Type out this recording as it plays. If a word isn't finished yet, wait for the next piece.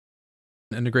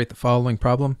integrate the following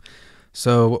problem.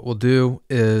 So what we'll do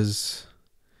is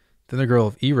the integral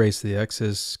of e raised to the x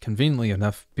is conveniently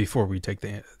enough before we take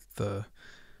the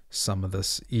sum of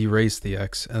this e raised to the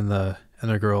x, and the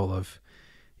integral of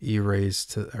e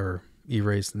raised to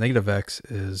negative x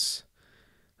is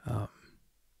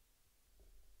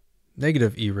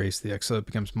negative e raised to the x, so it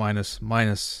becomes minus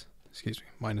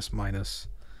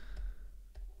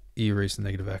e raised to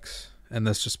negative x, and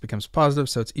this just becomes positive,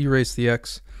 so it's e raised to the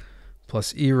x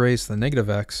plus e raised to the negative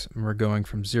x, and we're going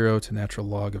from 0 to natural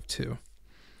log of 2.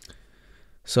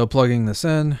 So plugging this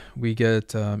in, we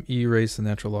get e raised to the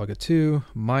natural log of 2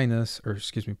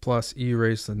 plus e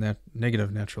raised to the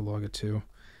negative natural log of 2.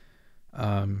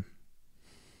 And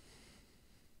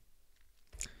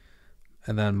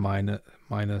then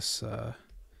minus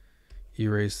e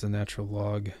raised to the natural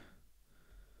log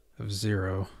of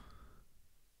 0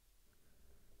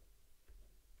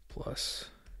 plus e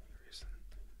raised to the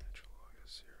natural log of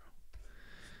 0.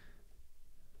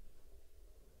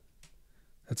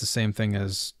 That's the same thing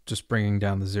as just bringing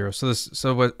down the 0.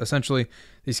 So what essentially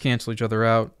these cancel each other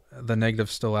out. The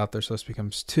negative's still out there, so this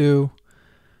becomes 2.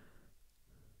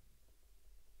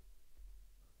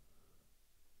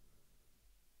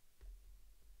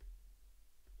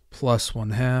 Plus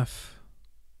 1/2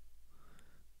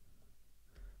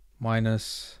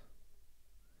 minus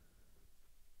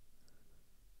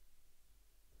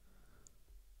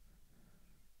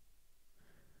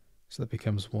so that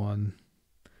becomes 1.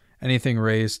 Anything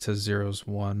raised to 0 is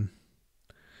 1.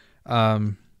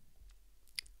 1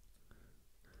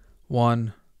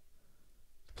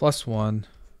 plus 1.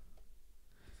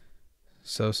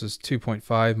 So this is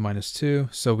 2.5 minus 2.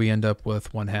 So we end up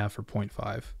with 1/2 or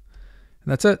 0.5.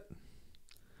 And that's it.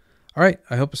 All right.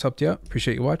 I hope this helped you out.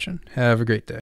 Appreciate you watching. Have a great day.